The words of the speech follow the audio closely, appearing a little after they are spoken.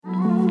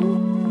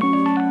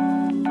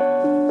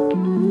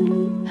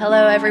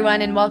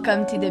everyone, and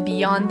welcome to the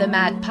Beyond the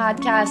Mat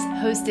podcast,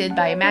 hosted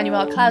by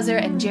Emmanuel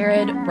Klauser and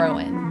Jared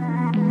Rowan.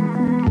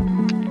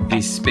 A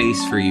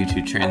space for you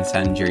to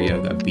transcend your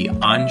yoga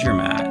beyond your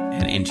mat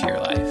and into your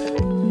life.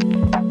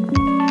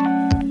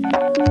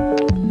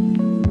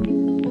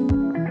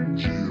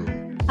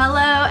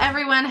 Hello,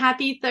 everyone.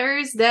 Happy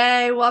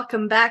Thursday.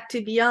 Welcome back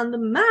to Beyond the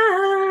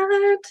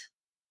Mat.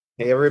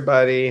 Hey,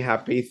 everybody.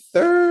 Happy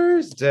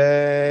Thursday.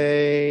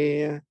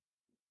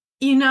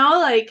 You know,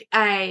 like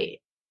I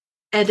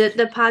edit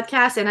the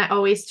podcast and I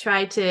always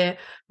try to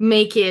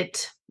make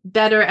it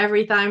better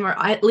every time, or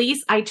at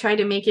least I try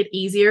to make it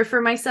easier for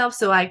myself.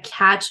 So I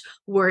catch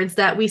words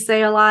that we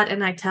say a lot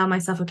and I tell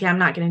myself, okay, I'm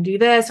not going to do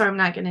this, or I'm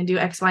not going to do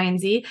X, Y, and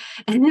Z.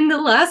 And in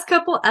the last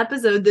couple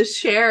episodes, the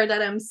chair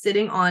that I'm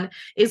sitting on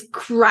is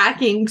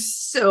cracking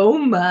so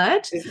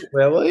much.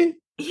 Really?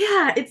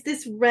 Yeah, it's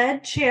this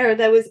red chair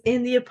that was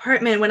in the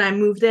apartment when I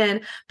moved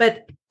in,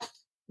 but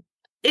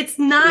it's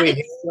not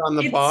on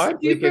the pod.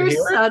 Super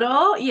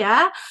subtle,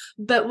 yeah.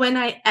 But when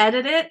I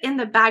edit it in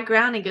the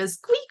background, it goes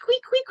squeak,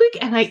 squeak, squeak, squeak,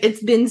 and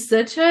it's been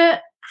such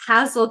a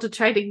hassle to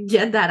try to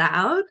get that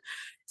out.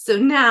 So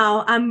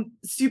now I'm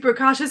super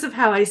cautious of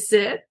how I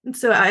sit. And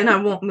I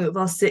won't move.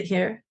 I'll sit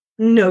here,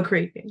 no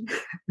creaking.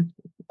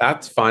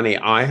 That's funny.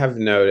 I have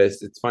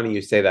noticed. It's funny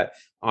you say that.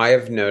 I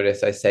have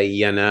noticed. I say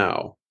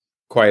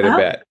quite a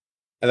bit,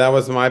 and that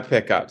was my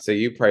pickup. So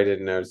you probably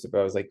didn't notice it, but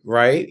I was like,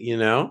 right,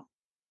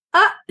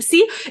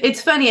 See,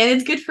 it's funny, and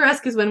it's good for us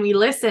because when we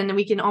listen,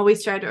 we can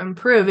always try to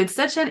improve. It's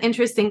such an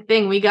interesting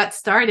thing. We got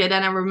started,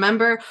 and I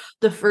remember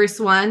the first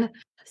one.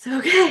 So,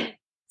 okay,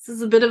 this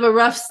is a bit of a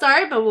rough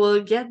start, but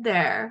we'll get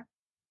there.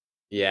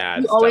 Yeah.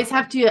 You always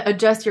have to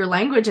adjust your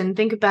language and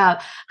think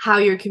about how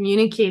you're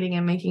communicating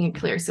and making it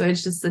clear. So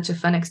it's just such a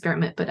fun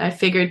experiment. But I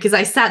figured, because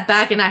I sat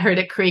back and I heard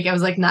it creak, I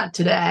was like, not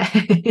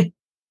today.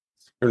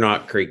 We're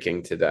not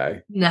creaking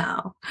today.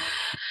 No.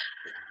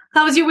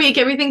 How was your week?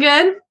 Everything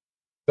good?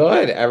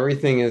 Good.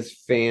 Everything is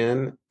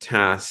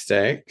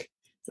fantastic.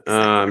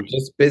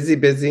 Just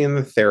busy in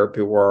the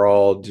therapy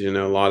world.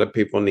 A lot of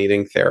people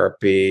needing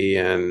therapy,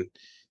 and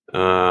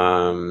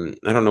I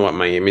don't know what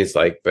Miami's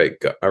like, but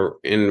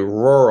in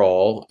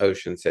rural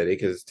Ocean City,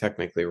 because it's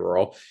technically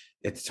rural,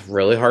 it's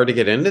really hard to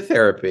get into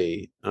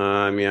therapy.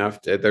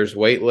 There's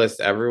wait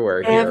lists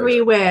everywhere here.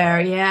 Everywhere,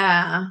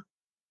 yeah.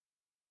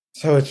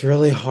 So it's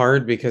really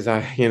hard because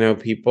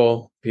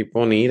people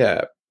need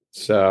it.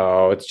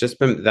 So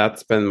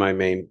that's been my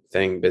main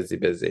thing,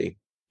 busy.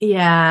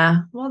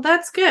 Yeah. Well,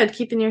 that's good.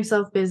 Keeping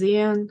yourself busy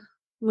and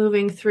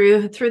moving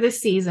through the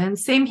season.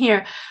 Same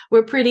here.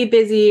 We're pretty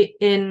busy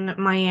in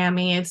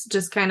Miami. It's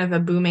just kind of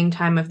a booming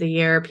time of the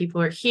year. People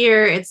are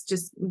here. It's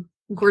just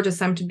gorgeous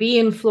time to be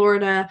in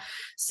Florida.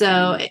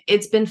 So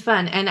it's been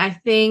fun. And I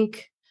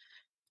think,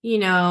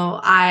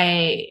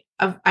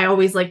 I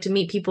always like to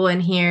meet people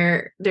and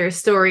hear their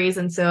stories.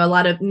 And so a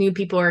lot of new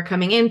people are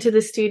coming into the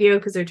studio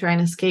because they're trying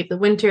to escape the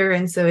winter.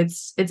 And so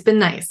it's been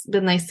nice.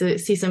 Been nice to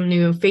see some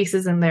new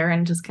faces in there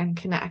and just kind of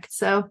connect.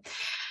 So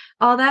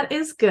all that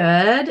is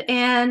good.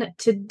 And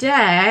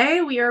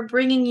today we are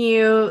bringing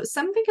you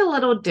something a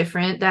little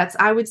different. That's,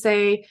 I would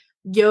say,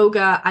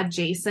 yoga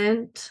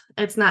adjacent.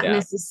 It's not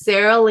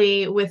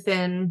necessarily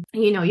within,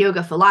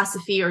 yoga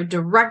philosophy or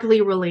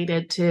directly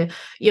related to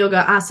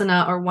yoga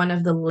asana or one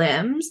of the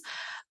limbs.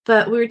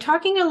 But we were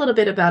talking a little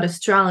bit about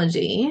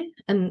astrology,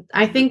 and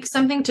I think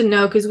something to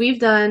know, because we've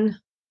done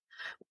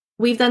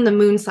the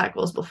moon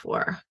cycles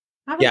before.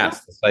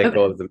 Yes, the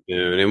cycle of the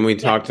moon, and we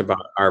talked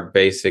about our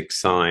basic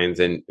signs,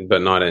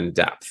 but not in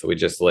depth. We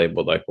just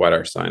labeled like what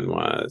our sign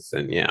was,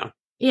 and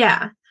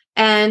yeah.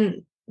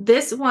 And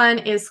this one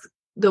is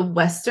the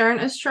Western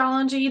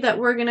astrology that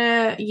we're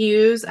gonna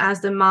use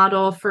as the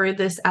model for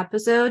this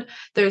episode.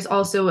 There's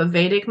also a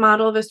Vedic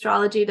model of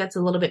astrology that's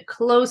a little bit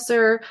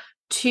closer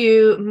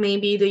to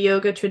maybe the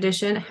yoga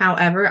tradition.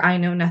 However, I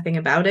know nothing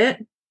about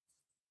it.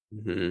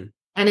 Mm-hmm.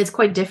 And it's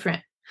quite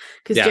different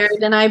because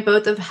Jared and I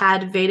both have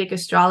had Vedic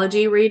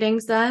astrology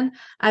readings done.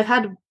 I've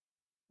had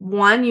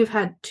one. You've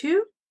had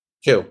two?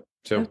 Two.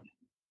 Okay.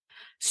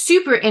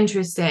 Super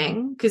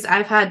interesting, because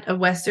I've had a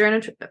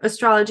Western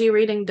astrology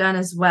reading done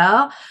as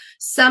well.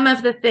 Some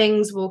of the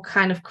things will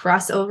kind of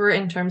cross over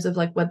in terms of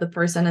like what the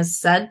person has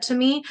said to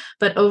me,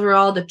 but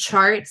overall the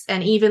charts,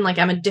 and even like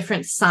I'm a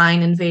different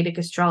sign in Vedic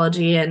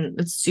astrology, and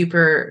it's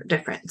super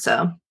different.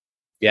 So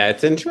yeah,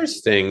 it's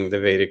interesting,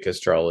 the Vedic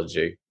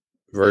astrology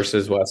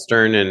versus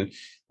Western, and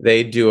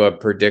they do a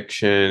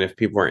prediction if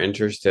people are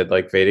interested.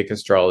 Like Vedic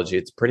astrology,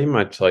 it's pretty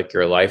much like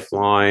your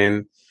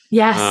lifeline.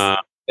 Yes.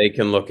 They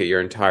can look at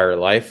your entire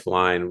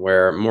lifeline,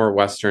 where more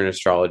Western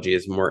astrology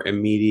is more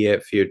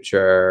immediate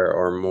future,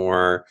 or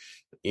more,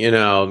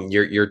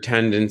 your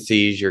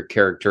tendencies, your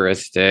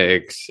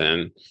characteristics,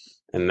 and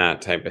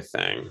that type of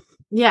thing.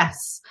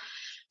 Yes.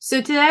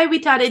 So today we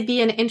thought it'd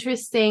be an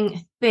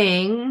interesting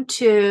thing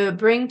to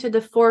bring to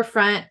the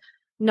forefront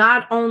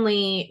not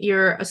only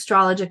your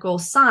astrological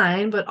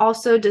sign, but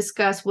also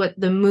discuss what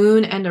the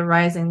moon and the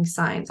rising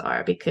signs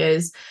are,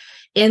 because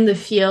in the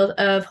field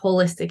of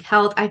holistic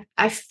health,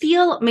 I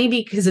feel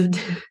maybe because of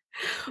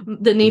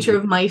the nature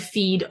of my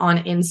feed on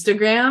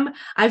Instagram,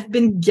 I've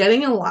been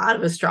getting a lot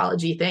of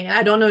astrology thing. And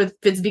I don't know if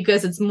it's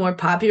because it's more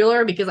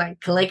popular, because I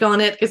click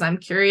on it because I'm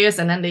curious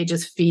and then they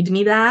just feed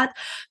me that.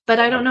 But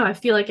I don't know. I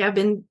feel like I've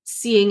been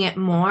seeing it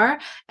more.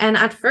 And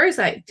at first,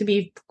 to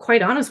be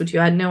quite honest with you,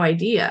 I had no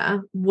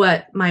idea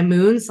what my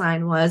moon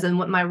sign was and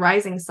what my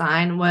rising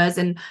sign was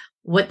and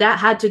what that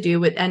had to do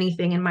with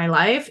anything in my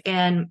life.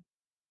 And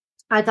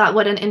I thought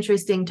what an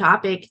interesting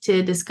topic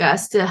to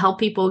discuss to help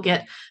people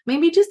get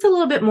maybe just a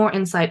little bit more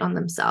insight on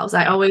themselves.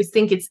 I always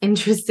think it's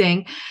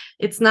interesting.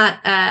 It's not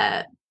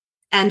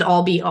end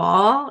all be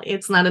all.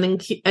 It's not an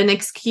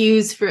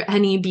excuse for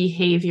any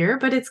behavior,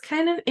 but it's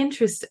kind of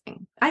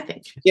interesting, I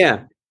think.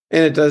 Yeah.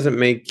 And it doesn't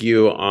make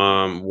you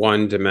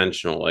one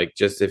dimensional. Like,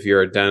 just if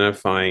you're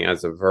identifying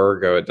as a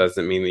Virgo, it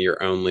doesn't mean that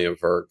you're only a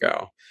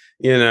Virgo.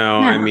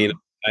 I mean,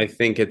 I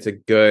think it's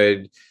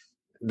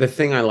the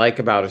thing I like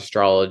about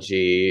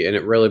astrology, and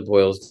it really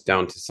boils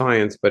down to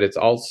science, but it's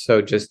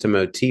also just a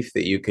motif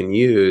that you can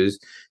use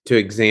to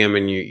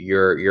examine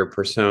your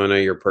persona,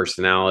 your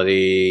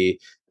personality.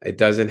 It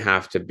doesn't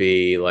have to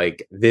be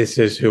like, this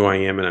is who I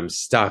am and I'm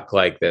stuck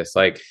like this.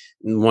 Like,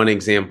 one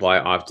example I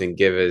often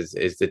give is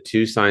the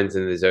two signs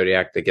in the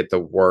zodiac that get the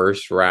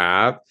worst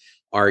rap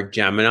are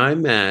Gemini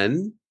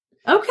men.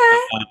 Okay.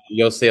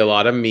 You'll see a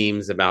lot of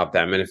memes about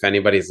them. And if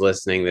anybody's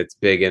listening that's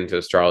big into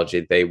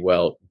astrology, they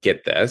will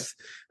get this.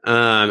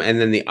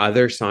 And then the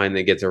other sign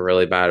that gets a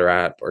really bad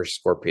rap are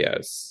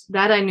Scorpios.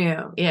 That I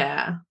knew.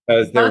 Yeah.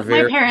 Because Both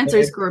my parents are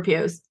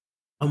Scorpios.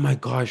 Oh my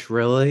gosh,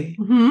 really?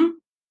 Mm-hmm.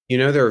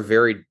 They're a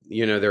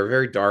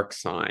very dark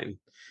sign.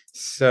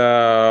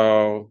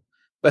 So,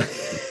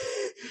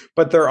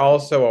 but they're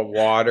also a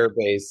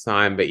water-based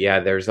sign. But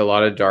yeah, there's a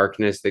lot of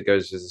darkness that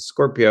goes to the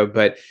Scorpio.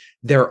 But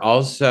they're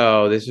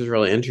also, this is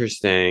really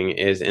interesting,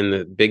 is in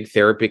the big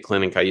therapy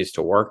clinic I used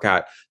to work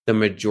at, the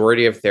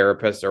majority of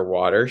therapists are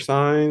water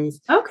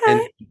signs. Okay. And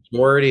the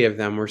majority of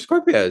them were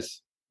Scorpios.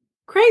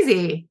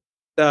 Crazy.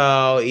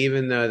 So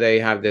even though they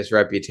have this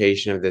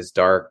reputation of this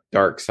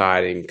dark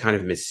side and kind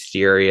of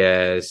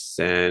mysterious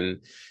and,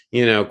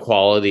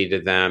 quality to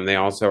them, they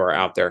also are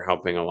out there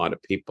helping a lot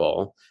of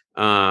people.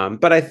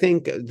 But I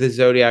think the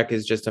zodiac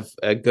is just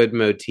a good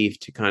motif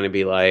to kind of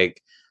be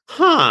like,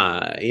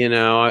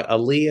 a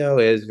Leo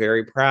is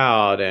very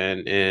proud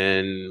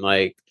and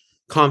like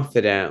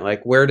confident.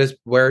 Like, where does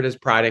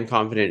pride and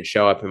confidence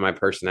show up in my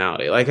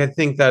personality? Like, I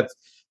think that's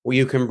where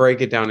you can break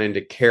it down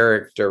into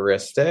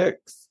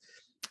characteristics.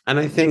 And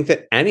I think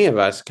that any of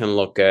us can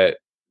look at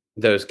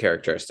those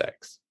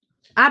characteristics.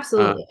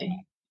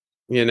 Absolutely.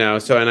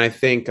 So, and I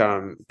think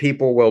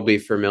people will be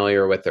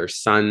familiar with their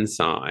sun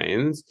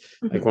signs.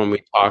 Mm-hmm. Like, when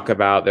we talk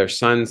about their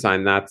sun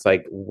sign, that's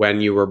like when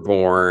you were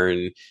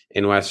born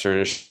in Western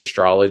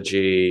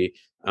astrology.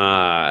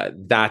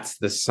 That's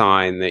the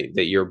sign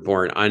that you're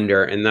born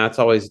under. And that's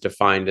always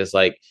defined as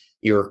like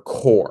your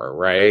core,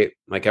 right?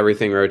 Like,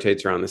 everything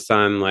rotates around the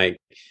sun. Like,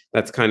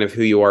 that's kind of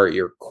who you are at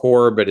your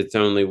core, but it's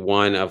only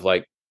one of,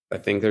 like, I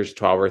think there's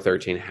 12 or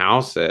 13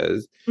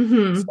 houses.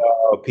 Mm-hmm.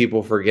 So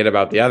people forget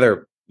about the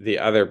other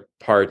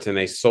parts and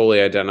they solely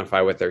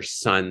identify with their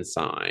sun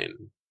sign.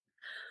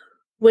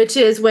 Which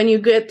is, when you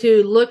get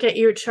to look at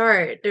your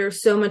chart,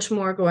 there's so much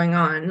more going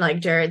on, like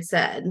Jared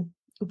said.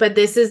 But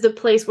this is the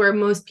place where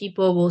most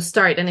people will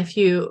start. And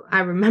I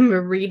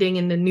remember reading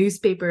in the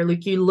newspaper,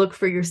 like, you look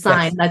for your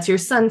sign, yes. That's your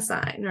sun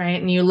sign,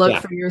 right? And you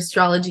look for your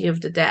astrology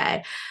of the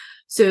day.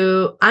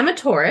 So I'm a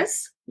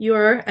Taurus.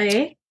 You're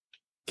a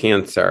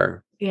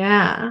Cancer.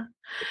 Yeah.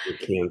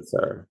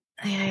 Cancer.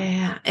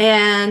 Yeah.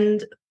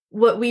 And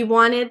what we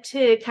wanted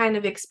to kind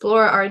of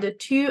explore are the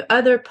two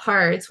other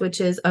parts,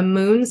 which is a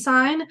moon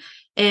sign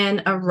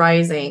and a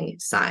rising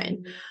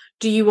sign.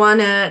 Do you want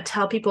to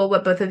tell people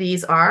what both of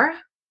these are?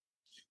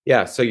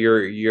 Yeah. So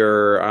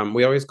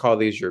we always call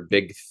these your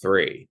big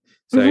three.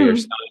 So mm-hmm. your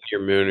sun,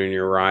 your moon, and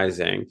your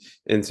rising.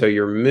 And so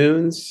your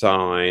moon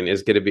sign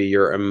is going to be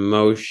your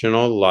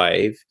emotional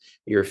life,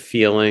 your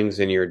feelings,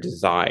 and your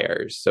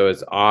desires. So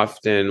it's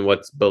often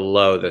what's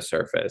below the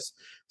surface.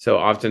 So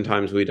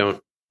oftentimes we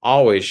don't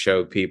always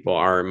show people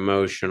our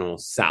emotional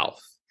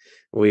self.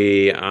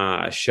 We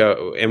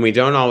we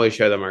don't always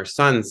show them our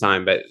sun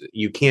sign, but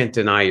you can't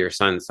deny your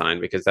sun sign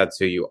because that's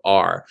who you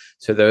are.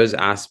 So those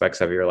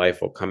aspects of your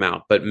life will come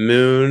out. But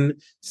moon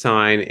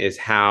sign is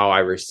how I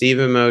receive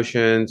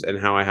emotions and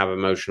how I have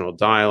emotional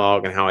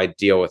dialogue and how I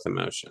deal with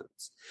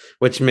emotions,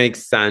 which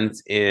makes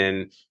sense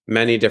in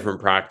many different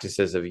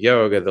practices of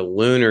yoga. The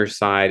lunar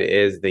side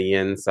is the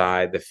yin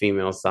side, the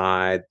female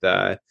side,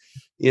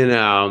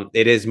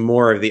 it is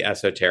more of the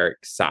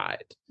esoteric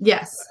side.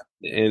 Yes.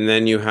 And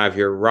then you have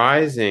your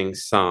rising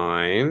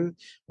sign,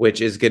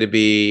 which is going to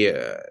be,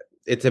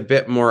 it's a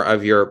bit more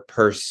of your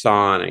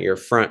persona, your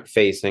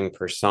front-facing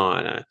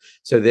persona.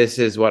 So this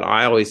is what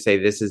I always say,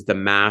 this is the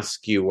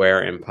mask you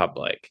wear in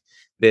public.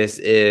 This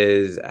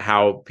is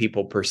how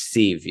people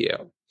perceive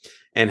you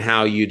and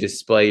how you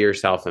display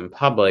yourself in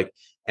public.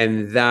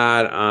 And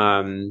that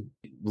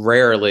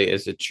rarely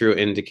is a true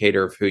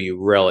indicator of who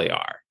you really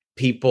are.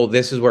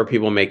 this is where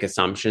people make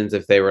assumptions.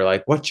 If they were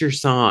like, what's your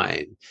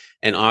sign?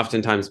 And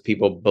oftentimes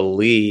people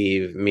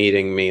believe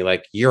meeting me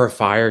like, you're a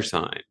fire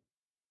sign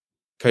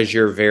because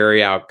you're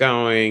very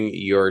outgoing,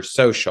 you're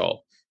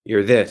social,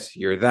 you're this,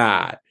 you're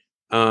that.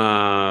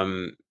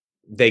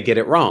 They get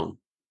it wrong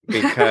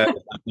because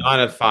I'm not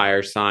a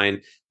fire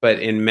sign, but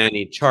in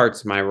many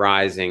charts, my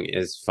rising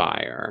is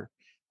fire.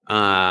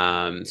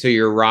 So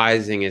your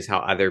rising is how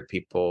other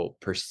people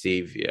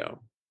perceive you.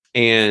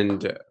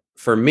 And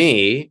for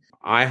me,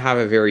 I have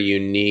a very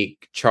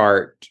unique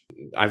chart.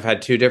 I've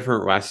had two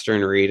different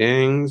Western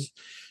readings,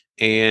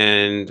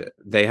 and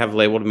they have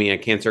labeled me a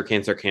Cancer,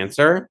 Cancer,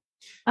 Cancer.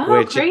 Oh,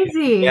 Which,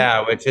 crazy.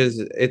 yeah,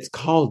 it's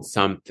called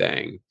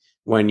something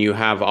when you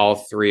have all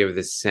three of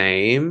the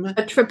same.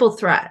 A triple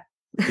threat.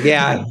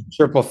 Yeah,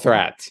 triple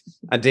threat,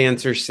 a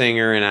dancer,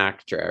 singer, and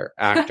actor.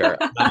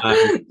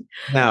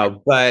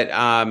 No, but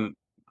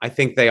I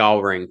think they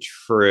all ring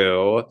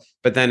true.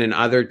 But then in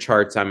other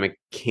charts, I'm a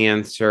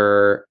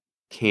Cancer,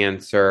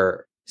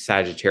 Cancer,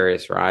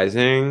 Sagittarius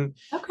rising,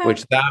 Okay.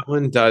 which that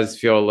one does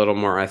feel a little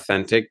more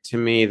authentic to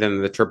me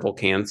than the triple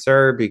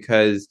Cancer,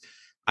 because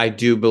I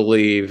do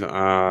believe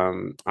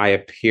I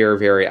appear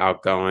very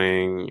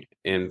outgoing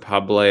in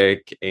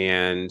public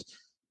and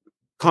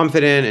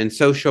confident and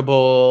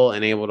sociable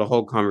and able to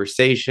hold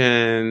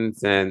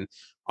conversations and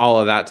all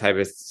of that type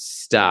of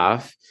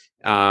stuff.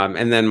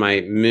 And then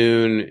my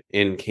moon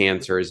in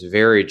Cancer is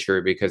very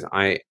true because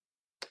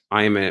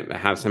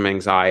have some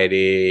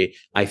anxiety.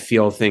 I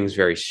feel things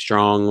very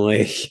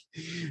strongly.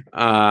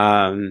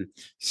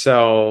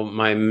 So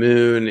my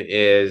moon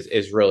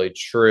is really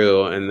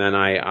true. And then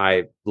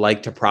I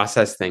like to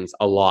process things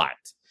a lot.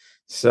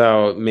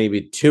 So maybe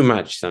too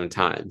much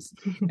sometimes.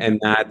 And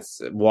that's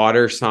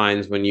water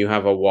signs. When you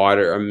have a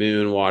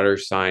moon water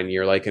sign,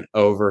 you're like an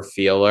over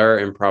feeler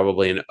and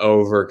probably an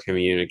over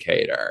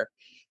communicator.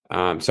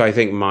 So I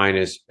think mine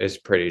is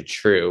pretty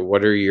true.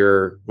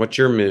 What's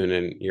your moon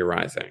and your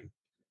rising?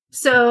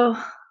 So,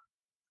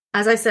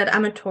 as I said,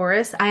 I'm a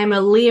Taurus. I am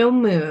a Leo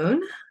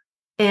moon,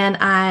 and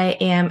I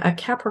am a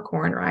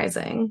Capricorn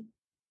rising.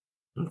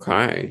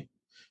 Okay.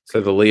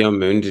 So the Leo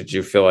moon, did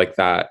you feel like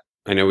that?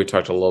 I know we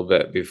talked a little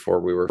bit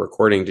before we were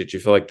recording. Did you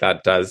feel like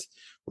that does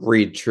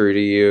read true to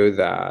you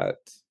that?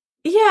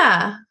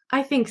 Yeah,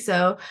 I think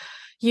so.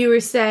 You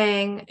were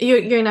saying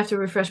you're gonna have to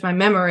refresh my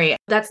memory.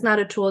 That's not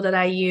a tool that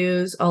I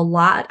use a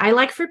lot. I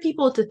like for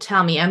people to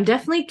tell me. I'm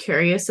definitely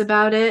curious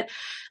about it,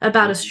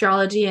 about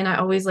astrology, and I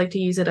always like to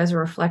use it as a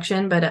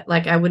reflection, but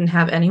like I wouldn't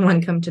have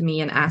anyone come to me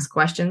and ask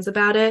questions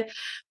about it.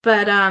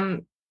 But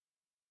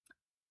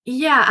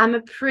yeah, I'm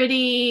a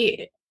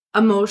pretty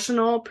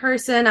emotional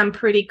person. I'm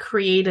pretty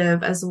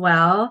creative as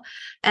well.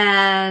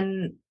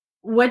 And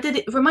what did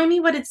it remind me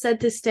what it said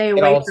to stay It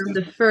away also, from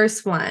the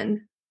first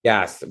one?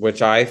 yes,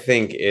 which I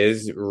think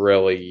is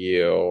really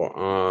you.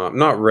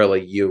 Not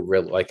really you,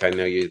 really, like I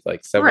know you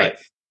like so Right.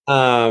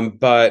 much.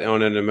 But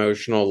on an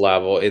emotional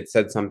level, it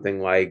said something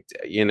like,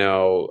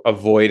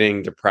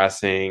 avoiding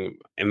depressing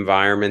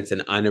environments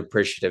and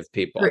unappreciative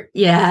people.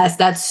 Yes,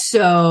 that's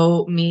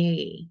so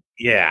me.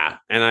 Yeah.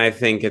 And I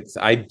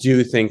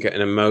do think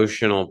an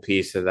emotional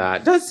piece of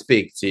that does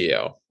speak to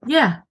you.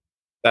 Yeah.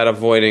 That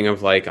avoiding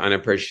of like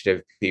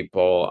unappreciative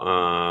people,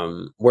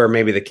 where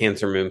maybe the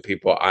Cancer moon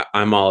people,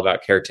 I'm all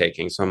about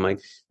caretaking. So I'm like,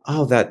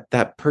 oh,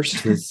 that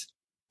person is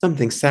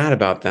something sad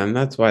about them.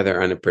 That's why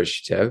they're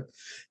unappreciative.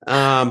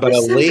 But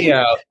There's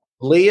something.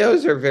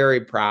 Leos are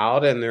very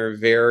proud and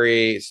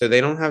so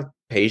they don't have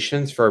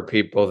patience for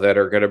people that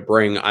are going to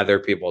bring other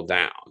people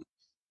down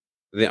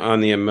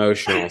on the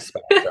emotional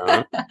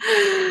spectrum.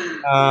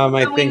 I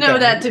We think know that,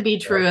 that to be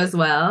true as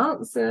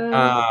well. So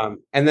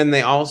and then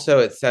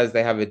it says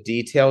they have a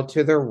detail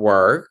to their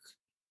work.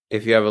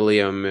 If you have a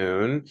Leo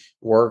moon,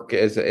 work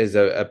is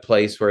a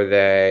place where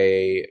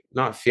they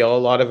not feel a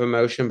lot of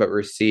emotion, but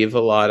receive a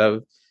lot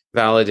of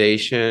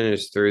validation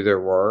is through their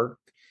work.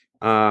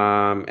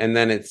 And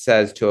then it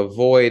says to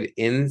avoid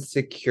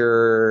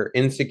insecurity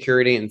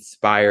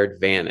inspired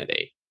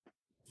vanity.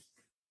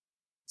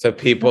 So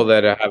people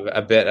that have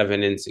a bit of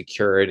an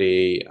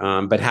insecurity,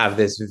 but have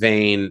this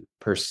vain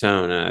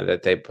persona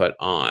that they put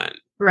on.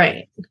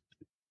 right.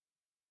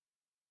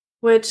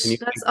 Which And,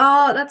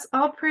 that's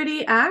all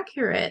pretty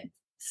accurate.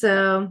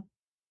 So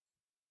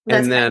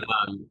that's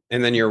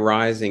and then your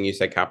rising, you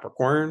said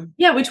Capricorn.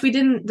 yeah, which we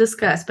didn't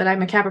discuss, but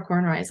I'm a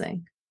Capricorn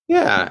rising.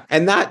 Yeah,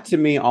 and that to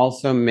me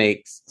also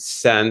makes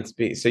sense.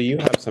 So you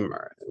have some,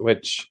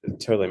 which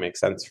totally makes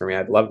sense for me.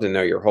 I'd love to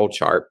know your whole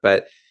chart,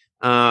 but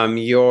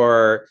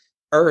your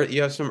Earth,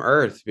 you have some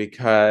Earth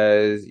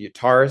because your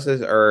Taurus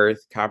is Earth,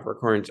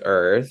 Capricorn's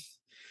Earth.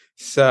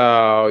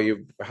 So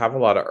you have a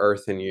lot of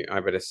Earth in you, I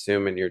would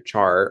assume, in your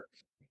chart.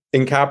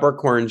 And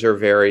Capricorns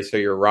are so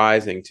you're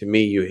rising. To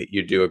me,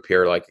 you do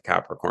appear like a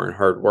Capricorn,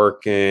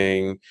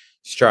 hardworking,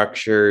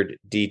 structured,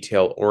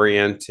 detail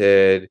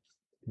oriented,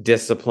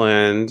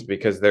 disciplined,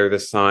 because they're the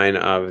sign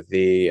of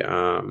the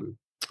aren't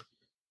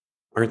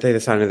they the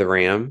sign of the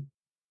ram?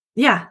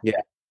 Yeah.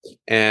 Yeah.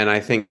 And I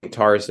think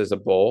Taurus is a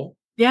bull.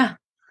 Yeah.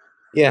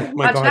 Yeah,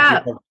 my Watch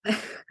God. out.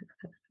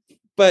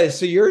 But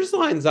so yours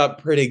lines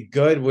up pretty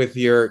good with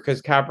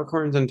because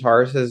Capricorns and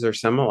Tauruses are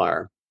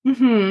similar.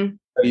 Hmm.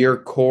 Your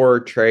core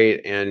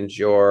trait and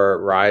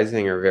your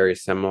rising are very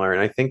similar, and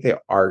I think they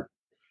are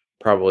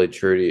probably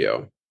true to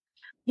you.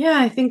 Yeah,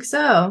 I think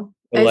so.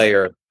 A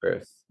layer of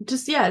truth.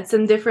 Just, yeah, it's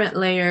some different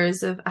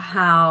layers of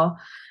how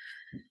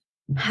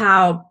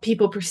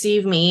people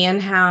perceive me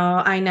and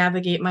how I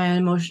navigate my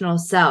emotional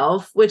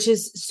self, which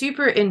is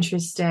super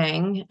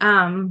interesting.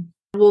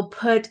 We'll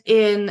put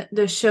in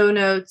the show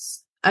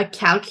notes a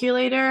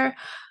calculator.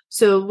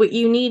 So what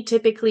you need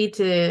typically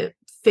to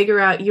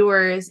figure out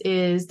yours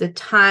is the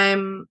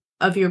time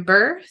of your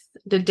birth,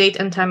 the date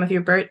and time of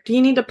your birth. Do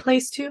you need a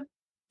place too?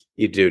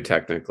 You do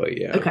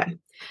technically, yeah. Okay.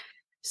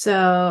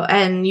 So,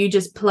 and you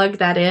just plug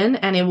that in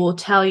and it will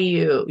tell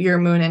you your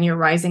moon and your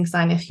rising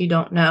sign if you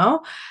don't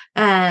know.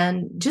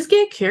 And just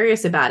get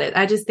curious about it.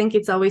 I just think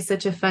it's always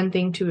such a fun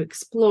thing to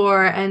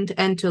explore and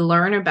to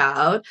learn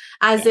about,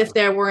 as if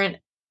there weren't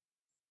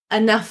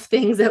enough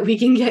things that we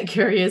can get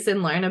curious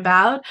and learn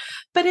about.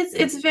 But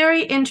it's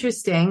very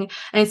interesting.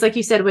 And it's like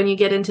you said, when you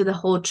get into the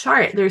whole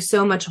chart, there's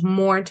so much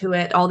more to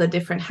it, all the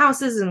different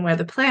houses and where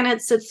the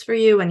planet sits for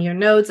you and your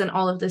nodes and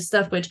all of this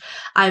stuff, which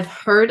I've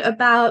heard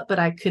about, but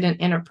I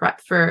couldn't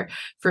interpret for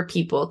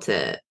people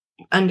to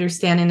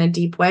understand in a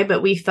deep way.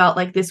 But we felt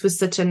like this was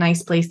such a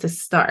nice place to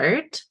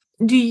start.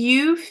 Do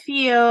you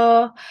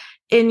feel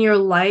in your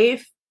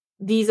life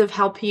these have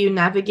helped you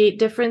navigate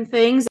different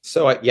things?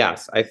 So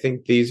yes, I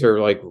think these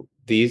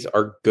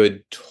are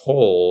good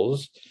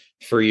tools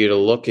for you to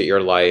look at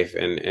your life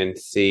and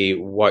see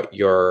what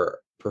your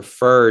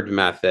preferred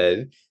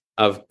method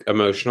of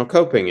emotional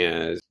coping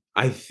is.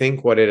 I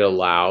think what it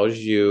allows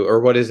you, or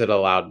what has it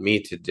allowed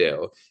me to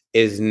do,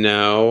 is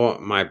know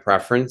my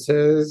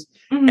preferences.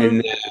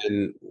 And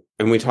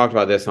we talked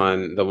about this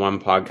on the one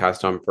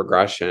podcast on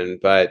progression,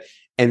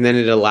 and then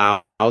it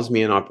allows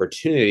me an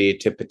opportunity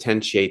to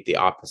potentiate the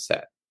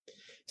opposite.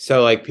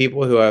 So like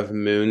people who have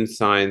moon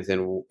signs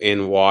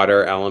in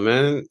water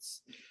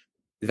elements,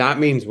 that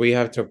means we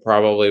have to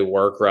probably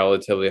work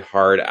relatively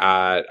hard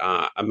at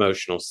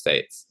emotional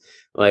states.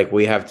 Like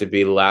we have to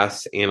be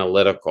less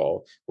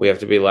analytical. We have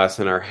to be less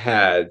in our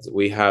heads.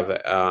 We have,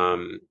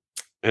 and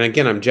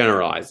again, I'm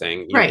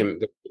generalizing.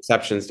 There's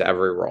exceptions to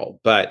every rule,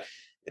 but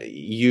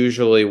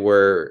usually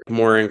we're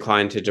more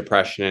inclined to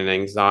depression and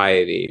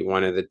anxiety,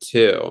 one of the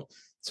two.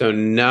 So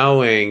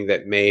knowing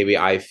that maybe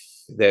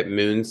that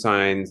moon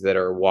signs that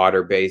are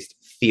water-based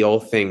feel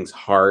things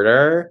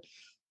harder,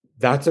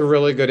 that's a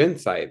really good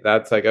insight.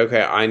 That's like,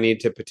 okay, I need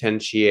to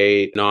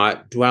potentiate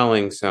not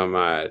dwelling so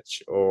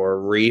much, or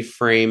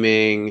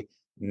reframing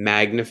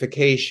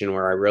magnification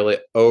where I really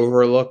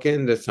overlook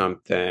into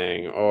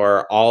something,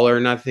 or all or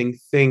nothing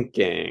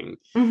thinking,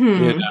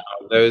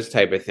 those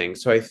type of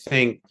things. So I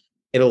think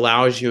it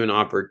allows you an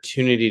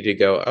opportunity to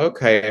go,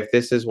 okay, if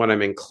this is what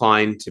I'm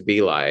inclined to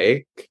be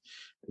like,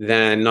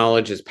 then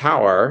knowledge is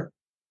power.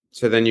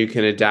 So then you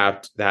can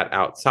adapt that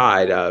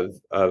outside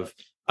of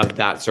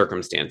that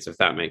circumstance, if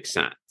that makes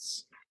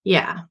sense.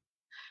 Yeah.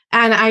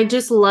 And I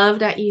just love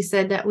that you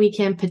said that we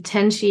can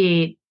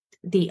potentiate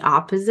the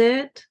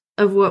opposite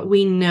of what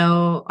we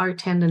know our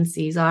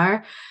tendencies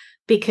are,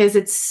 because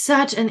it's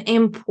such an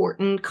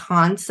important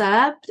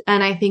concept.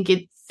 And I think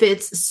it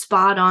fits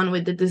spot on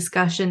with the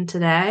discussion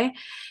today.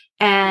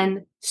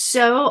 And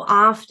so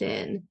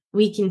often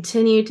we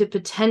continue to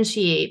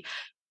potentiate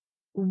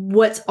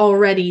what's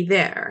already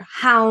there.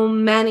 How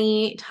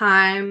many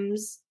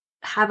times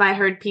have I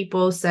heard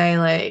people say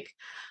like,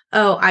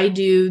 oh, I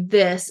do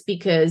this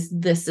because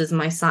this is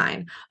my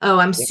sign. Oh,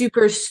 I'm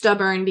super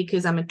stubborn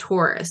because I'm a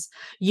Taurus.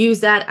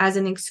 Use that as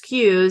an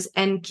excuse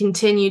and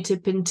continue to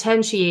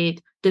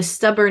potentiate the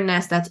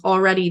stubbornness that's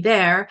already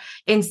there,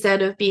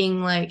 instead of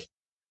being like,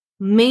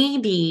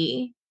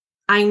 maybe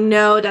I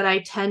know that I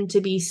tend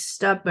to be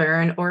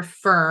stubborn or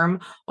firm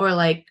or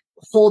like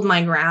hold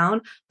my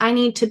ground. I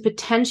need to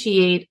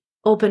potentiate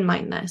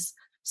open-mindedness,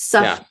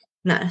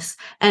 softness,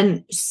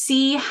 and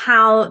see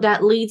how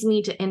that leads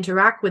me to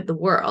interact with the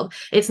world.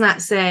 It's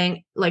not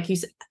saying, like you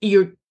said,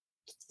 you're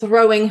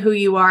throwing who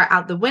you are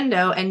out the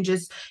window and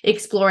just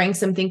exploring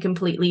something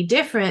completely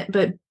different.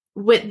 But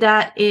with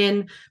that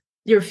in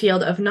your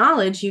field of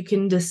knowledge, you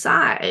can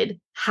decide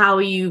how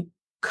you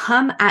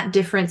come at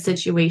different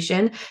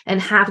situation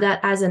and have that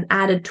as an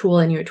added tool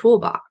in your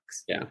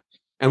toolbox. Yeah.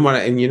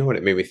 And you know what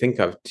it made me think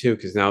of too,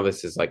 because now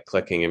this is like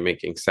clicking and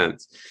making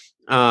sense.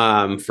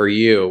 For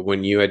you,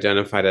 when you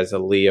identified as a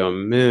Leo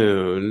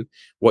moon,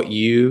 what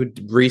you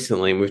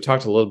recently, and we've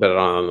talked a little bit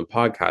on the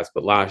podcast,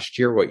 but last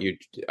year,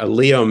 a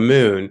Leo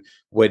moon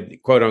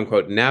would quote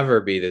unquote never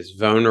be this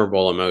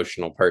vulnerable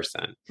emotional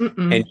person.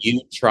 And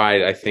you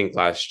tried, I think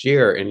last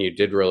year, and you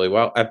did really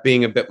well at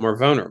being a bit more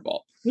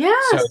vulnerable.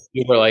 Yes. So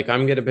you were like,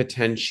 I'm going to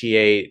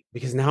potentiate,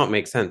 because now it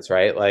makes sense,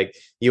 right? Like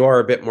you are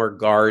a bit more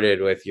guarded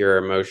with your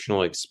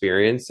emotional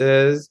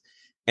experiences.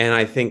 And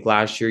I think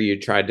last year you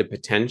tried to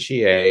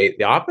potentiate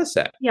the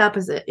opposite. The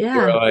opposite.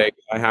 You're Yeah. like,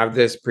 I have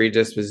this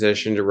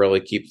predisposition to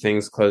really keep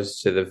things close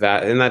to the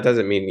vet. And that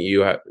doesn't mean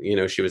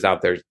she was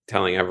out there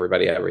telling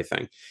everybody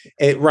everything.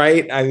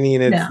 Right? I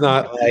mean, it's No.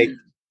 not like,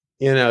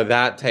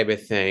 that type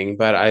of thing.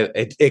 But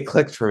it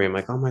clicked for me. I'm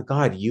like, oh my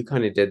God, you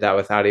kind of did that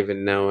without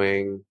even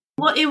knowing.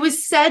 Well, it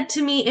was said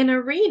to me in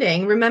a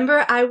reading.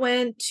 Remember, I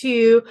went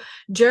to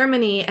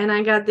Germany and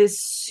I got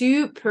this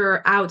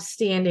super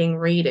outstanding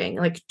reading,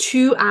 like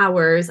 2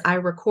 hours. I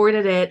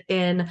recorded it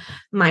in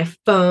my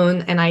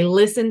phone and I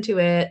listened to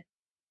it.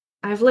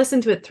 I've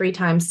listened to it 3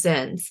 times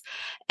since.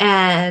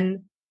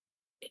 And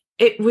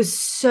it was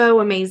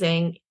so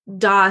amazing.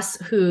 Das,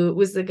 who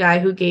was the guy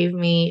who gave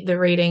me the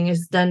reading,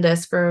 has done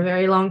this for a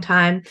very long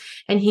time.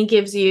 And he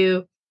gives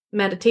you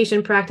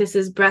meditation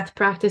practices, breath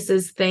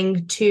practices,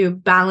 thing to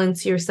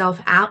balance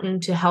yourself out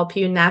and to help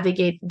you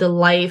navigate the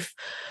life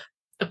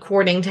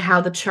according to how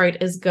the chart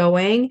is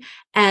going.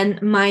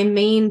 And my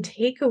main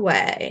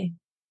takeaway,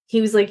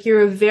 he was like,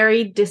 you're a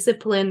very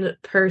disciplined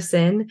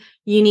person.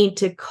 You need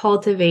to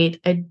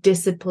cultivate a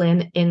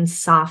discipline in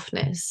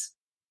softness.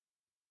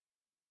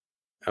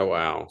 Oh,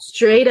 wow.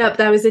 Straight up,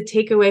 that was a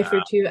takeaway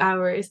for 2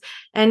 hours.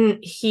 And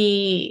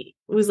he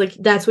was like,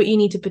 that's what you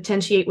need to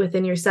potentiate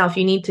within yourself.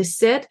 You need to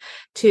sit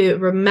to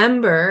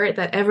remember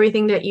that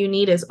everything that you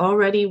need is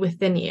already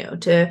within you,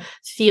 to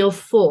feel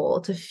full,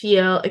 to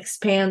feel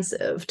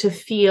expansive, to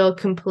feel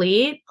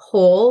complete,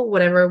 whole,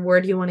 whatever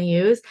word you want to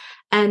use.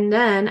 And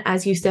then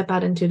as you step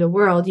out into the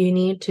world, you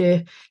need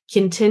to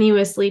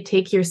continuously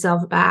take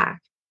yourself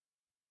back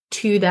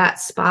to that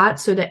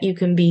spot so that you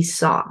can be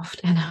soft.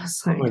 And I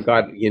was like, oh my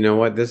God, you know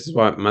what? This is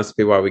what must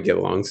be why we get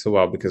along so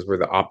well, because we're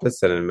the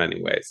opposite in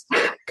many ways.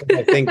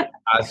 I think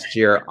last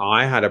year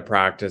I had a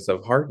practice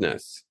of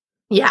hardness.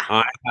 yeah,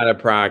 I had a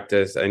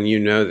practice, and you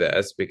know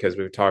this because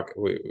we've talked,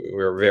 we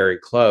were very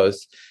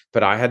close,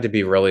 but I had to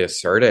be really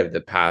assertive the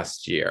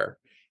past year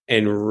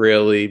and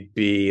really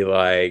be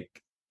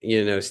like,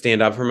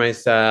 stand up for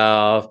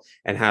myself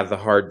and have the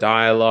hard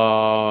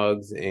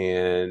dialogues.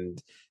 And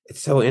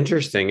it's so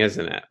interesting,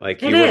 isn't it?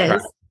 Like you were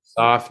practicing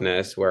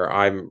softness where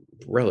I'm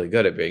really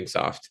good at being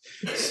soft.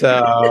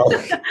 So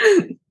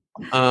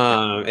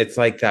it's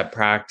like that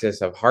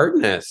practice of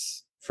hardness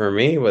for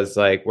me was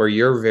like where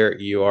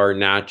you are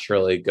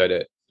naturally good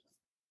at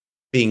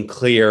being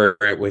clear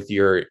with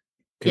your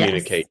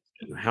communication.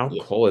 Yes. How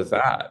cool is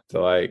that?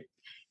 To like,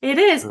 it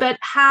is, but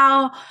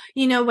how,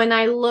 when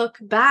I look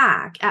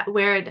back at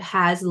where it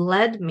has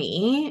led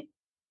me,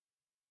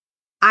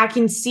 I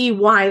can see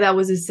why that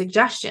was a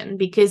suggestion,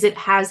 because it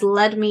has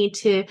led me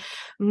to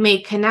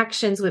make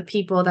connections with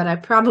people that I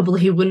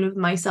probably wouldn't have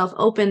myself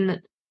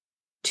open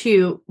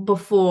to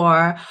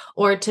before,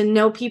 or to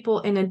know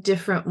people in a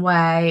different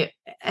way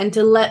and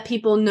to let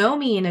people know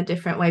me in a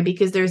different way,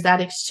 because there's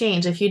that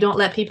exchange. If you don't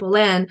let people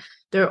in,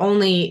 they're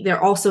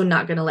also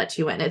not going to let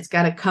you in. It's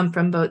got to come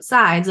from both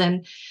sides.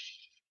 And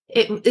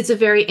it's a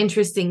very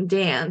interesting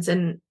dance.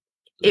 And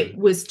it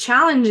was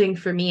challenging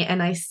for me.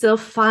 And I still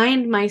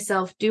find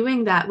myself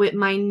doing that with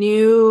my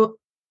new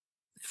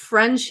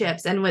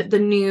friendships and with the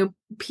new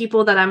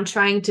people that I'm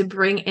trying to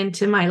bring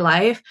into my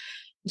life.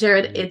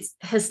 Jared, it's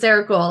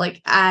hysterical.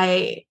 Like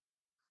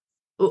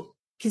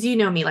because you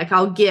know me, like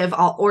I'll give,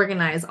 I'll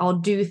organize, I'll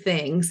do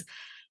things.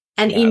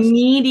 And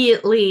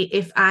immediately,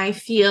 if I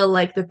feel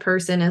like the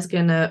person is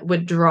going to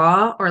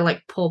withdraw or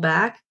like pull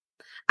back,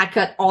 I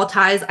cut all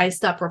ties. I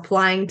stop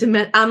replying to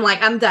men. I'm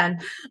like, I'm done.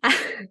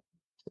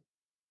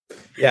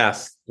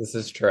 Yes, this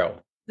is true.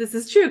 This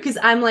is true, because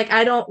I'm like,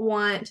 I don't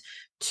want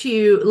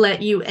to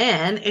let you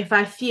in if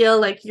I feel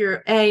like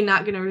you're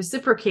not going to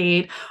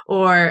reciprocate,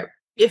 or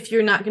if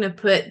you're not going to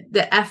put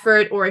the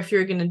effort, or if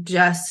you're going to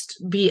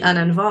just be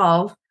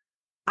uninvolved.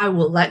 I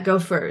will let go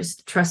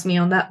first. Trust me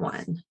on that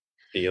one.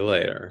 See you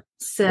later.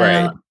 So,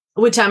 right.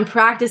 Which I'm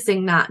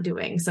practicing not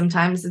doing.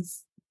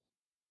 Sometimes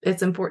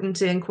it's important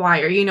to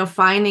inquire,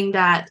 finding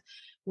that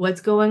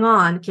what's going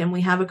on. Can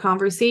we have a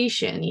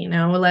conversation?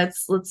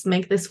 Let's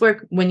make this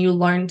work. When you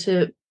learn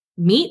to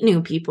meet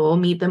new people,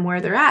 meet them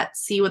where they're at,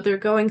 see what they're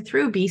going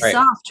through, be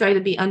soft, try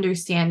to be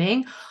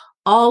understanding,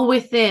 all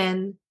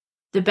within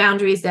the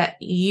boundaries that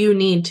you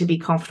need to be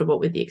comfortable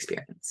with the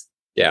experience.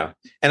 Yeah.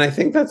 And I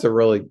think that's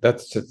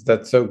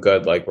that's so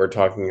good. Like we're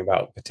talking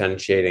about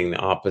potentiating the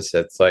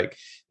opposites. Like,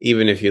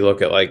 even if you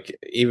look at like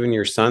even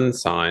your sun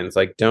signs,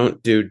 like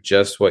don't do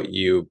just what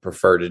you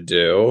prefer to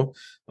do.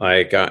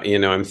 Like,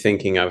 I'm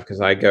thinking of,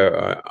 because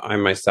I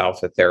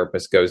myself, a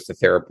therapist, goes to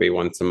therapy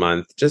once a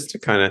month just to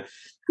kind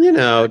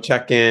of,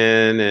 check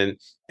in,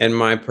 and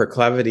my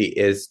proclivity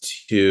is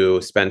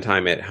to spend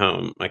time at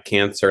home. My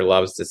Cancer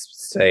loves to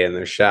stay in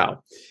their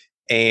shell.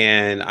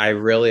 And I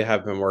really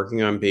have been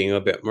working on being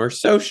a bit more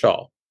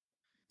social.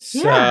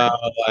 So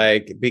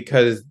like,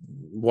 because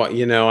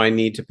I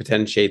need to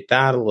potentiate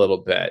that a little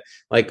bit.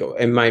 Like,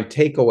 and my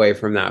takeaway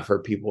from that for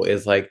people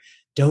is like,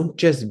 don't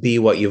just be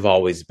what you've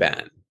always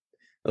been.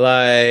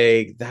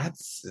 Like,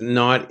 that's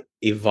not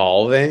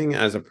evolving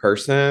as a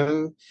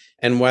person,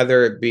 and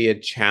whether it be a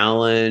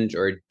challenge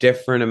or a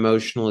different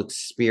emotional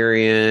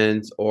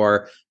experience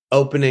or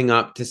opening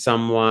up to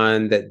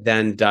someone that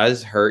then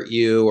does hurt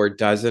you or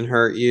doesn't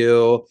hurt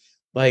you,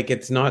 like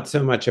it's not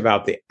so much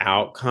about the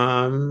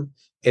outcome,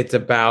 it's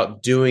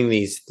about doing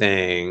these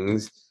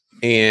things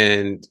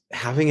and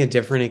having a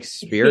different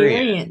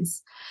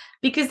experience.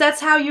 Because that's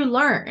how you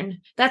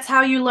learn. That's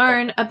how you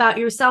learn about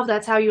yourself.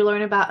 That's how you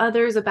learn about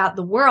others, about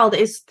the world,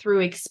 is through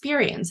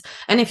experience.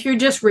 And if you're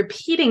just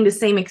repeating the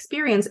same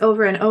experience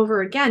over and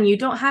over again, you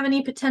don't have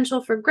any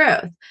potential for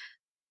growth.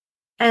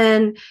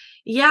 And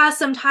yeah,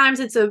 sometimes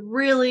it's a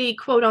really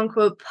quote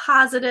unquote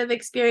positive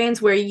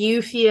experience where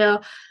you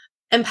feel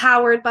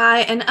empowered by,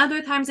 and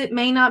other times it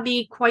may not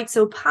be quite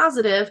so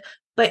positive,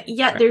 but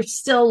yet they're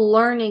still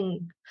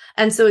learning.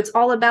 And so it's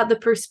all about the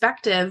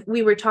perspective.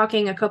 We were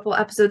talking a couple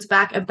episodes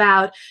back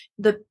about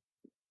the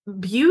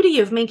beauty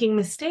of making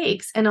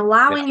mistakes and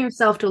allowing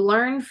yourself to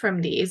learn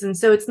from these. And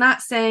so it's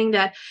not saying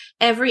that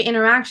every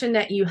interaction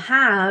that you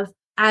have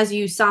as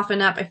you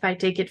soften up, if I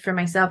take it for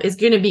myself, is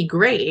going to be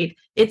great.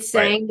 It's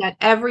saying that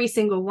every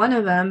single one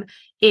of them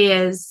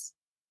is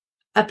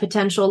a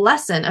potential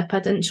lesson, a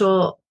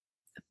potential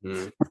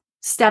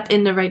step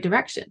in the right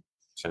direction.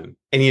 And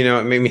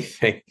it made me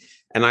think,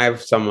 and I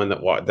have someone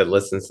that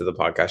listens to the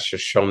podcast,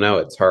 she'll know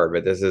it's her,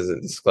 but this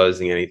isn't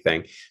disclosing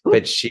anything.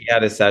 But she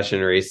had a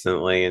session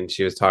recently and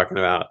she was talking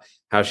about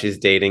how she's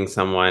dating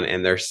someone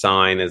and their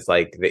sign is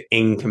like the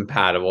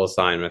incompatible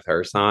sign with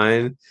her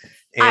sign.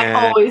 And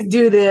I always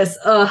do this.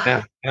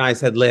 And I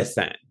said,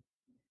 listen,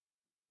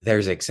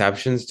 there's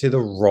exceptions to the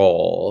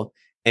rule.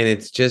 And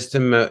it's just,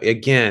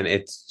 again,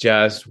 it's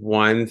just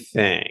one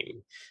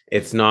thing.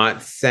 It's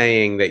not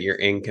saying that you're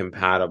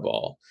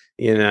incompatible.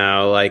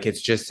 Like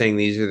it's just saying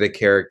these are the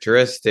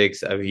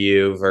characteristics of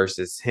you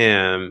versus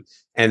him,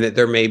 and that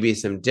there may be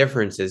some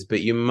differences,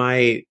 but your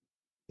moon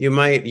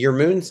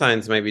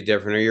signs might be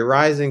different, or your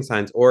rising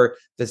signs, or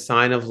the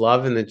sign of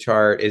love in the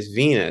chart is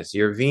Venus.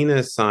 Your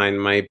Venus sign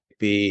might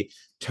be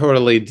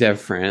totally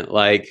different.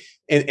 Like,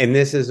 and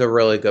this is a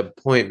really good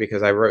point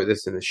because I wrote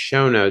this in the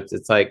show notes.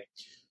 It's like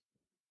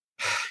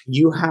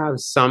you have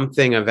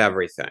something of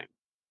everything.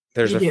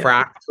 There's a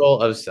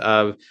fractal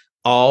of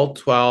all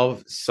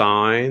 12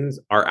 signs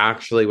are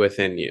actually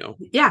within you.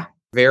 Yeah.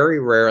 Very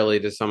rarely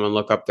does someone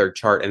look up their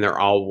chart and they're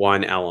all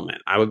one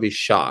element. I would be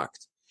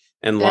shocked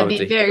and love to hear.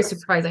 That'd be very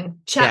surprising.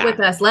 Chat with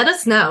us. Let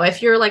us know.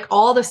 If you're like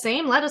all the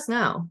same, let us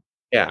know.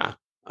 Yeah.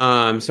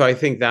 So I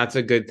think that's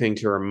a good thing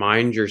to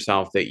remind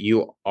yourself that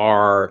you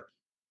are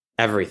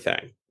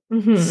everything.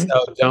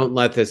 So don't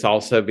let this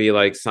also be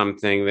like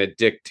something that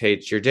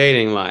dictates your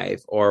dating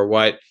life or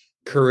what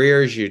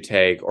careers you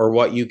take or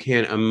what you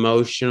can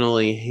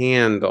emotionally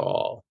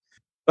handle.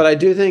 But I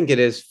do think it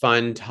is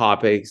fun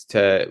topics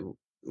to,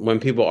 when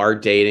people are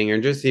dating or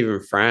just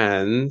even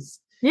friends.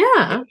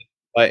 Yeah.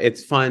 But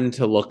it's fun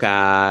to look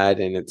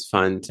at and it's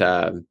fun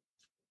to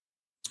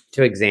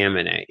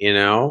examine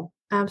it,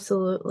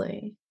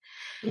 Absolutely.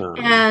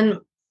 And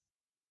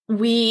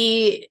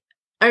we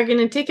are going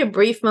to take a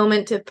brief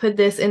moment to put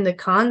this in the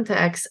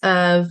context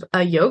of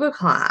a yoga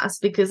class,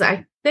 because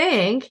I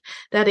think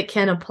that it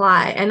can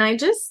apply. And I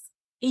just,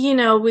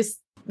 was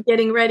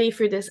getting ready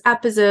for this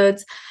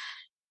episodes.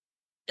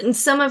 And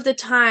some of the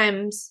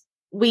times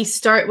we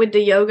start with the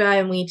yoga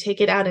and we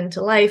take it out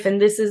into life. And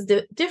this is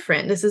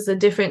different. This is a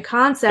different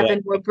concept.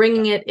 And we're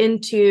bringing it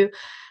into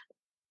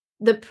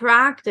the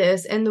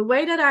practice. And the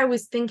way that I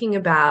was thinking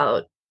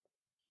about,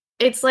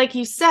 it's like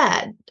you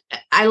said,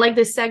 I like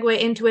this segue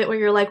into it where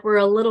you're like, we're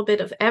a little bit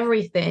of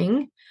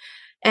everything.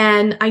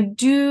 And I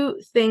do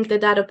think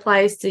that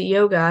applies to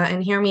yoga,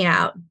 and hear me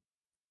out.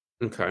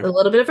 Okay. A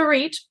little bit of a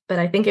reach, but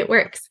I think it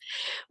works.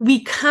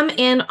 We come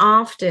in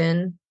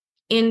often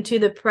into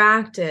the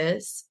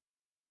practice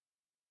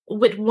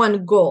with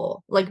one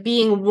goal, like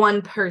being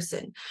one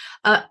person.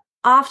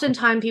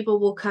 Oftentimes people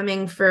will come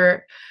in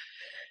for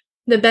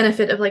the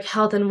benefit of like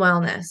health and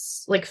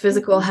wellness, like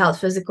physical health,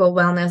 physical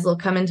wellness. They'll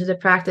come into the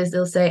practice.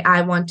 They'll say,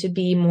 I want to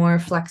be more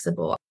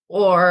flexible,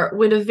 or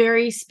with a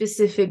very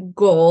specific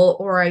goal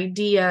or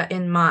idea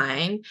in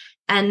mind.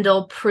 And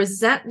they'll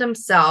present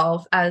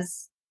themselves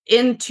as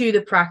into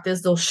the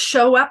practice. They'll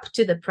show up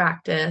to the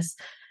practice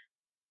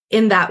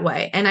in that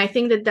way. And I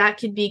think that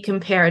could be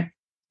compared,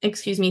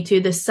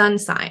 to the sun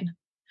sign,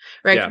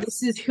 right? Yeah.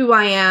 This is who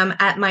I am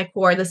at my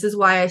core. This is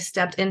why I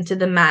stepped into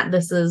the mat.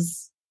 This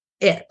is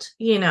it,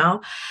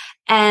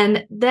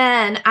 and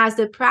then as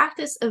the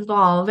practice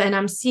evolve, and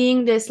I'm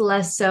seeing this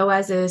less so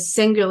as a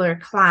singular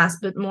class,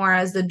 but more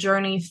as the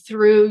journey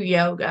through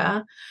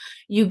yoga,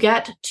 you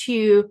get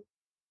to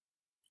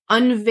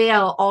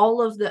unveil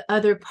all of the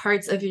other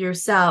parts of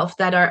yourself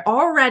that are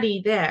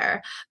already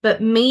there,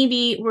 but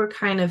maybe were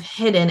kind of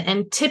hidden.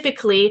 And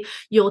typically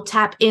you'll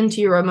tap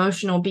into your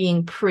emotional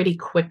being pretty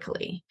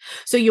quickly.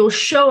 So you'll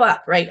show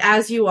up, right,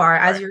 as you are,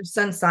 as your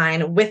sun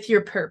sign, with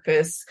your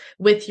purpose,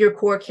 with your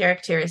core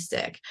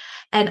characteristic.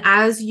 And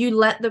as you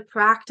let the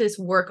practice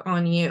work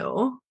on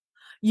you,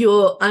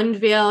 you'll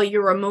unveil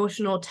your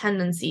emotional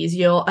tendencies.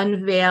 You'll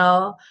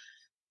unveil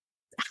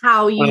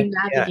how you Well, yeah.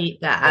 navigate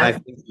And I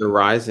that. think the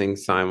rising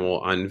sign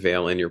will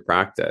unveil in your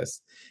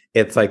practice.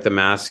 It's like the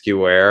mask you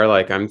wear.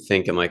 Like I'm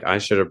thinking like I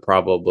should have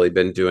probably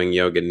been doing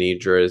yoga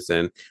nidras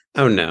and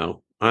oh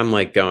no, I'm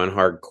like going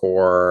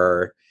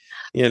hardcore,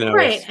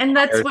 Right. And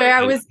that's where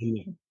I was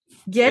in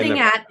getting the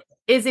at,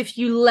 is if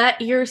you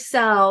let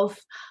yourself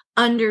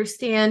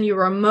understand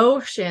your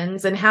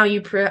emotions and how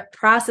you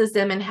process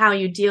them and how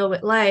you deal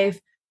with life,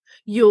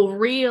 you'll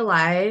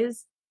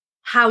realize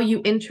how you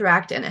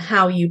interact and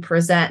how you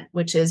present,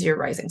 which is your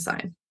rising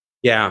sign.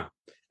 yeah.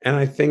 And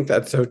I think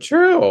that's so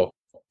true.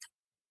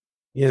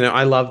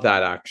 I love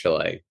that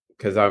actually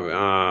because I'm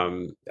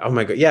oh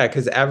my God. Yeah,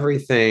 because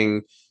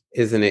everything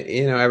isn't it,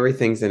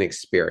 everything's an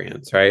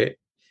experience, right?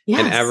 And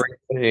Yes,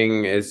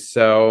 everything is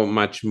so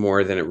much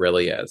more than it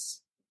really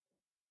is.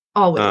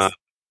 always. Uh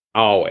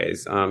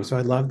always. So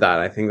I love that.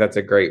 I think that's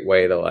a great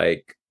way to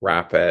like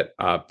wrap it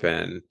up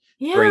and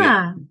bring it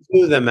Yeah.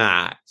 to the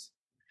mat.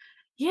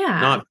 Yeah.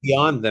 Not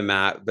beyond the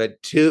mat, but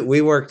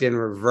we worked in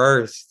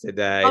reverse Oh,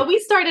 today. we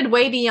started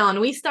way beyond.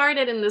 We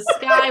started in the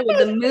sky with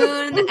the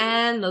moon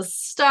and the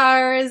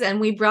stars, and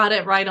we brought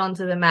it right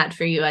onto the mat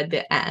for you at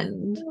the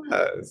end.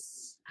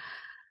 Yes.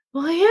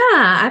 Well,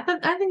 yeah,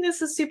 I think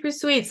this is super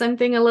sweet.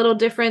 Something a little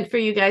different for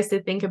you guys to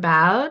think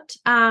about.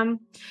 We're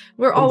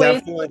And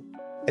always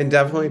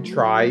definitely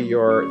try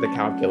the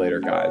calculator,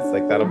 guys.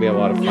 Like that'll be a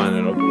lot of fun.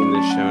 It'll be in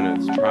the show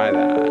notes. Try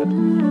that.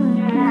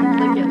 yeah,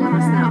 click it. Let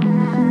us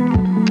know.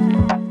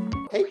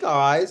 Hey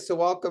guys, so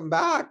welcome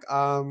back.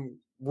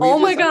 Oh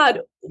my God,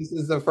 This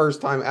is the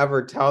first time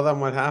ever. Tell them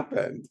what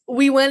happened.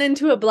 we went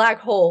into a black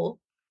hole.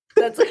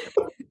 That's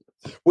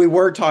We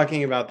were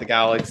talking about the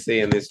galaxy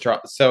and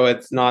so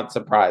it's not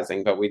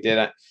surprising, but we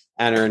did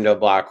enter into a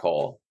black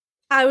hole.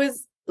 I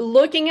was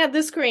looking at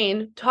the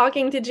screen,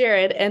 talking to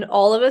Jared, and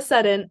all of a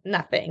sudden,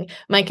 nothing.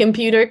 My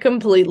computer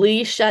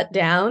completely shut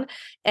down,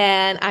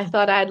 and I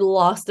thought I'd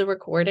lost the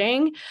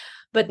recording.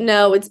 But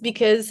no, it's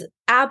because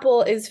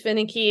Apple is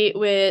finicky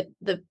with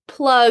the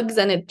plugs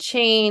and it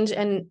changed,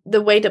 and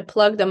the way to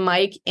plug the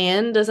mic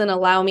in doesn't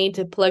allow me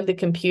to plug the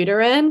computer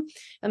in.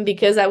 And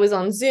because I was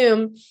on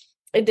Zoom,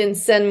 it didn't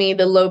send me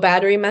the low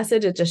battery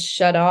message. It just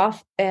shut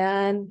off,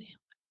 and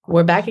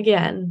we're back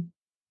again.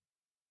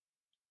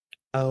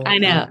 Oh, I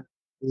know.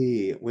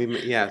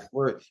 Yes,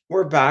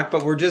 we're back,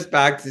 but we're just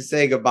back to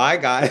say goodbye,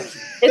 guys.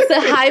 It's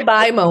a high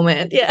bye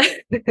moment. Yeah.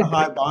 A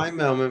high bye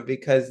moment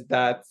because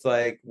that's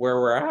like where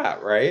we're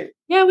at, right?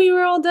 Yeah, we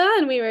were all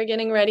done. We were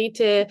getting ready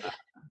to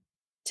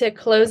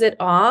close it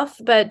off,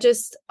 but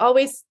just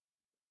always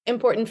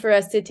important for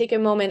us to take a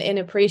moment in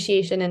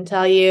appreciation and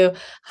tell you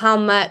how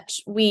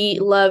much we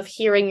love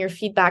hearing your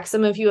feedback.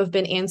 Some of you have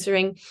been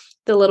answering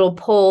the little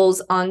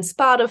polls on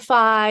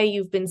Spotify.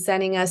 You've been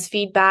sending us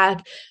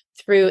feedback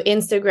through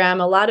Instagram.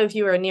 A lot of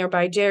you are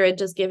nearby Jared,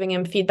 just giving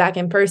him feedback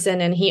in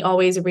person, and he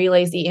always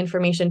relays the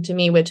information to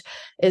me, which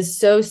is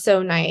so,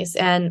 so nice.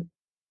 And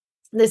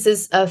this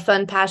is a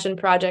fun passion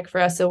project for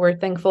us. So we're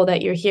thankful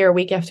that you're here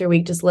week after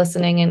week, just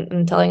listening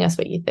and telling us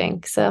what you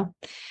think. So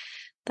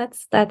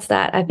that's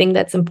that. I think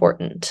that's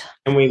important.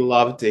 And we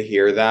love to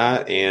hear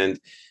that. And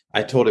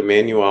I told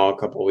Emmanuel a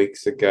couple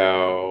weeks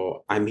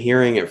ago, I'm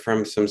hearing it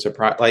from some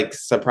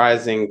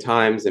surprising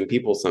times and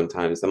people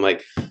sometimes. I'm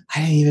like, I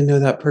didn't even know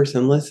that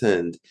person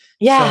listened.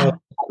 Yeah. So that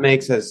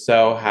makes us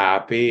so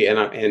happy.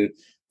 And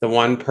the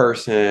one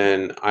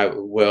person I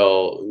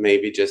will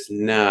maybe just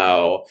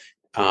know,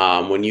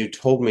 when you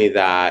told me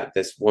that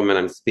this woman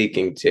I'm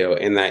speaking to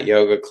in that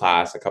yoga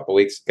class a couple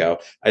weeks ago,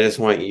 I just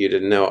want you to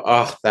know,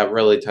 oh, that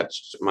really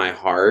touched my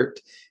heart.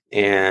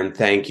 And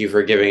thank you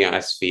for giving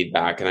us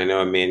feedback. And I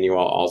know Emmanuel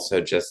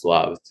also just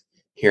loved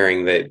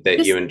hearing that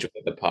you enjoyed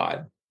the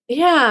pod.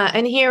 Yeah.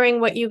 And hearing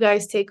what you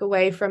guys take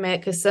away from it,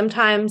 because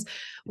sometimes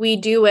we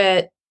do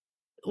it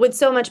with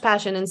so much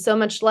passion and so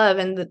much love.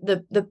 And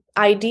the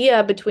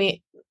idea between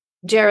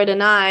Jared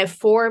and I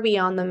for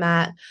Beyond the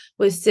Mat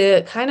was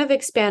to kind of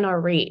expand our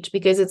reach,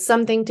 because it's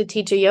something to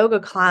teach a yoga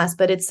class,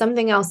 but it's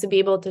something else to be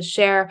able to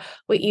share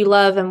what you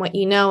love and what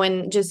you know,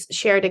 and just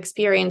shared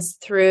experience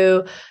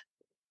through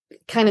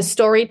kind of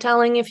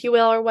storytelling, if you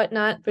will, or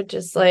whatnot, but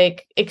just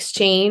like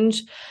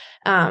exchange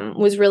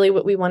was really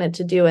what we wanted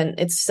to do. And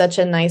it's such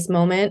a nice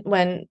moment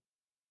when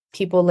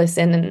people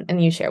listen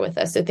and you share with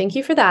us. So thank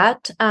you for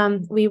that.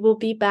 We will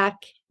be back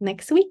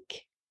next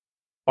week.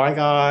 Bye,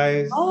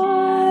 guys.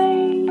 Bye.